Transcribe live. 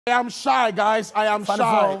I am shy, guys. I am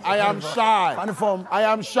shy. I am shy. Funny form. I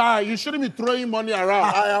am shy. You shouldn't be throwing money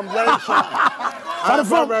around. I am very shy. I am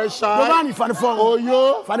very shy. Giovani, funny form. Oh,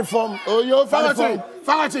 yo. Funny form. Oh, yo.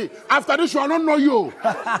 Fagati. After this, I don't know you. You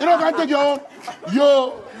don't can take your own.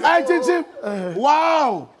 Yo. I teach him.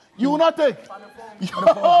 Wow. You will not take.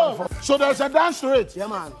 Yo. So there's a dance to it. Yeah,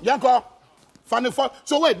 man. Yanko. Funny form.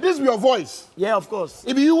 So wait, this be your voice? Yeah, of course.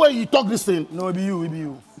 It be you when you talk this thing? No, it be you. It be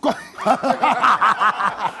you. Azonto,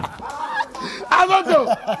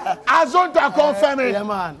 I confirm it. Yeah,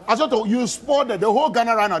 man. Azonto, you spoiled the whole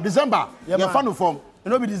Ghana right now. December. Yeah, you're man. Fan form. It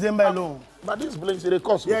no be December alone. But this blinks, it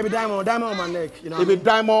costs. Yeah, it be diamond on my neck. You know. It be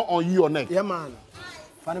diamond on your neck. Yeah, man.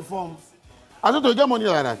 Funny form. Azonto, you get money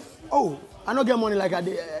like that? Oh, I don't get money like I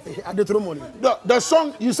did throw money. The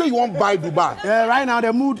song, you say you won't buy Dubai. Yeah, right now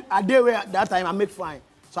the mood, I did where that time I make fine.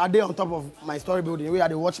 So I did on top of my story building, where I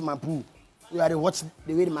watch my pool. Where I watch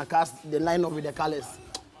the way my cars, they line up with the colors.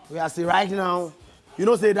 Where I say right now, you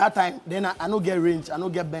know, say that time, then I don't get range, I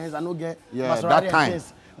don't get Benz, I don't get Maserati that time.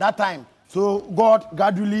 Things. That time. So God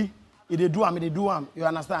gradually, if they do am, you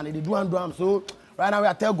understand? If they do am. So right now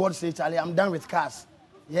I tell God, say, Charlie, I'm done with cars.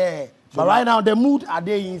 Yeah. But right now the mood are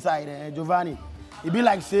there inside, Giovani. It be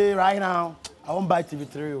like say right now, I won't buy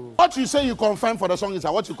TV3. What you say you confirm for the song is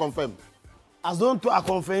what you confirm? Azonto, I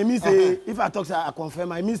confirm. It means say, if I talk, say I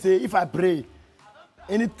confirm. I mean say if I pray,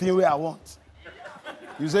 anything where I want.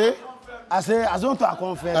 You say? I say Azonto, I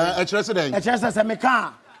confirm.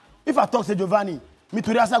 If I talk, say Giovani, me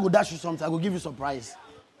today I go dash you something. I go give you surprise.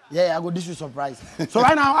 Yeah, I go dish you surprise. So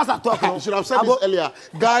right now, as I talk, you should have said this earlier.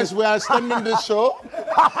 Guys, we are extending this show.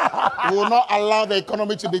 We will not allow the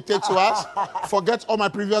economy to dictate to us. Forget all my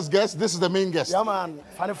previous guests. This is the main guest. Yeah, man.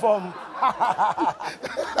 Funny form.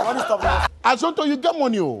 Stop. Azonto, you get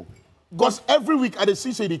money. Because every week at the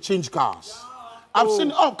CC, they change cars. I've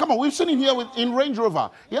seen, come on, we've seen him here in Range Rover.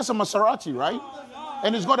 He has a Maserati, right?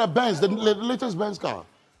 And he's got a Benz, the latest Benz car.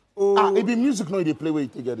 It be music, no, they play where you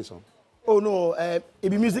take this song. Oh no, it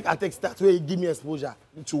be music I take start where you give me exposure.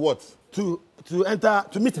 To what? To enter,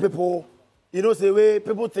 to meet people. You know, say where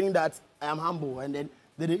people think that I am humble. And then,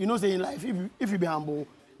 you know, say in life, if you be humble,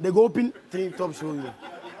 they go open thing top show you.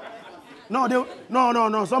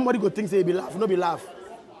 No, somebody go think say you be laugh, no be laugh.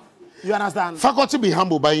 You understand? Faculty be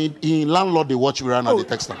humble, but in landlord they watch you around and they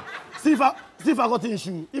text them. See if I got in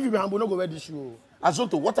shoe. If you be humble, no go wear this shoe.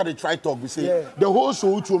 Azonto, what are they trying to talk? We say the whole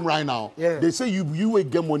show to him right now. Yeah. They say you will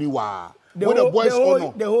get money. Wow. The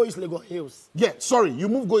whole is Legon Hills. Yeah, sorry, you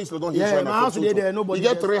move going to Legon Hills. Yeah, right my now house there, nobody. You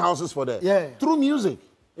get 3 houses for that. Yeah. Through music.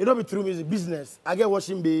 It don't be through music, business. I get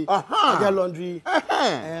washing bay. I get laundry.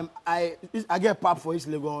 I get pub for East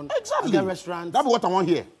Legon. Exactly. I get restaurants. That's what I want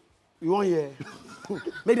here. You want here?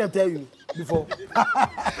 Make them tell you before.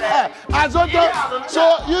 Azonto,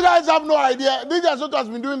 so you guys have no idea. DJ Azonto has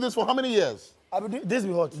been doing this for how many years? I've been doing this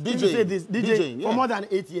be hot. DJing, for more than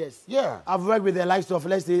 8 years. Yeah. I've worked with the likes of,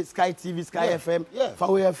 let's say, Sky TV, Sky FM,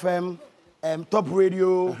 Fawe FM, Top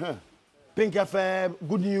Radio, Pink FM,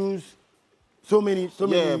 Good News. So many.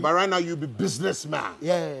 Yeah, but right now you be businessman.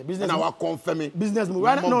 Yeah, business. And our confirming. Business move.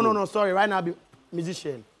 Right, no, sorry. Right now I be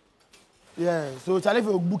musician. Yeah. So Charlie, if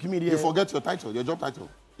you book me there. You forget your title, your job title.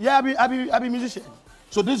 Yeah, I be musician.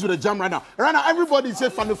 So this is the jam right now. Right now, everybody say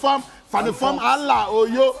Funny Farm, Allah, oh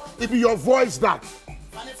yo, it be your voice that.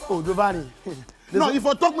 Oh, Giovani. No, if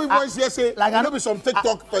I talk my voice here, say, like I know be some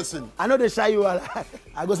TikTok person. I know they shy you. I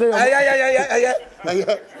go say, yeah.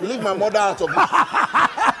 You leave my mother out of this.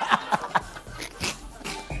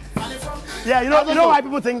 Yeah, you know why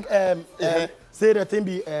people think say the thing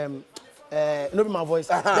be no be my voice.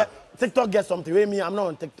 TikTok gets something with me. I'm not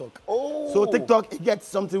on TikTok. Oh. So TikTok it gets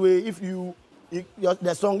something where if you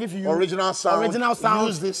the song if you original sound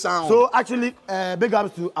use this sound. So actually big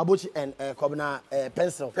ups to Abochi and Kobna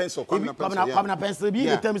pencil. Kobna pencil. Be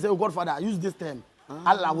the term say, oh Godfather, use this term.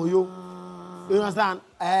 Allah wo yo. You understand?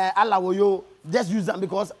 Allah wo yo. Just use that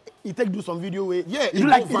because it take do some video where you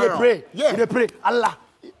like they pray. Yeah. They pray. Allah.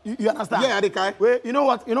 You understand? Yeah, Adekai. Well, you know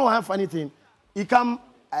what? You know one funny thing? He come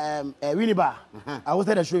Winneba. I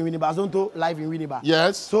hosted a show in Winneba. Azonto live in Winneba.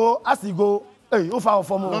 Yes. So as he go, hey, you far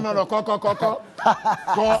for more. No. Call.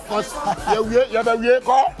 Yeah.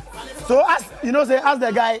 So as you know, say as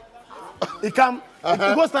the guy, he come, he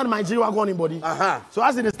go stand my G-Wagon in body. So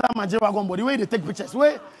as he stand my G-Wagon body, where they take pictures,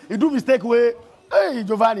 where he do mistake, where hey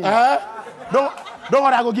Giovani. Don't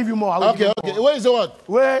worry, I go give you more. Okay. Where is the what?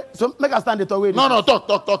 Where so make us stand the talk. No, talk.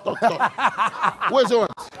 Where is the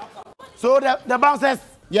what? So the bouncers.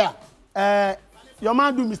 Yeah. Your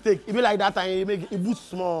man do mistake. It be like that time. He boost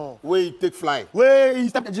small. Where he take fly. Where he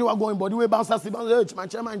step the G-Wagon body. Where bouncers, my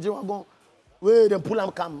chairman G-Wagon. Where they pull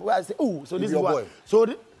and come. Where I say, oh, so this is what. So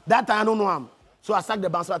That time I don't know him. So I sacked the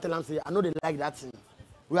bouncer, I tell him, say, I know they like that thing.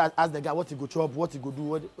 We ask the guy what he go chop, what he go do,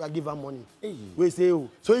 what I give him money. Hey. We say, oh.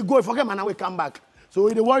 So he go, he forget, man, and we come back. So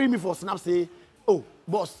they worry me for snap, say, oh,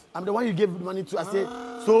 boss, I'm the one you gave the money to. I say,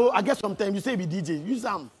 so I guess sometimes you say be DJ, use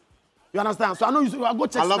them. You understand? So I know you I go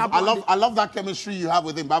check snap. I love that chemistry you have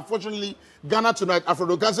with him. But unfortunately, Ghana tonight,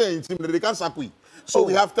 Afro-Cancer and team, they can't support. So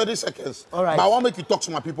we have 30 seconds. All right. But I want to make you talk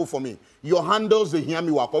to my people for me. Your handles, they hear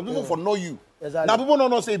me work. People for know you. Exactly. Now people don't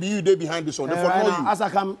know say be you they behind this one. They for know you. As I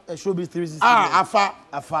come showbiz 360. Afa.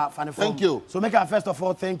 Thank you. So make a first of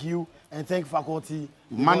all thank you and thank faculty.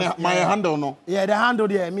 My handle no. Yeah, the handle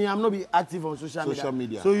there. Me, I'm not be active on social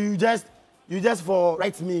media. So you just for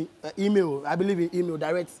write me email. I believe in email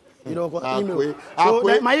direct. You know, email. So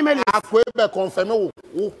my email is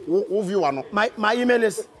my email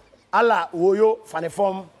is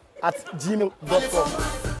allawoyofaneform@gmail.com.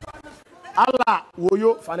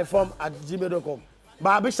 allawoyofaneform@gmail.com.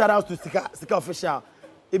 But a big shout out to Stika Official.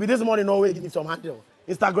 If this morning, no way, give me some handle.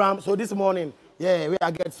 Instagram. So this morning, yeah, we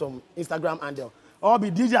I get some Instagram handle. All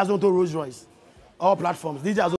be DJ Azonto Rolls Royce. All platforms. DJ Azonto.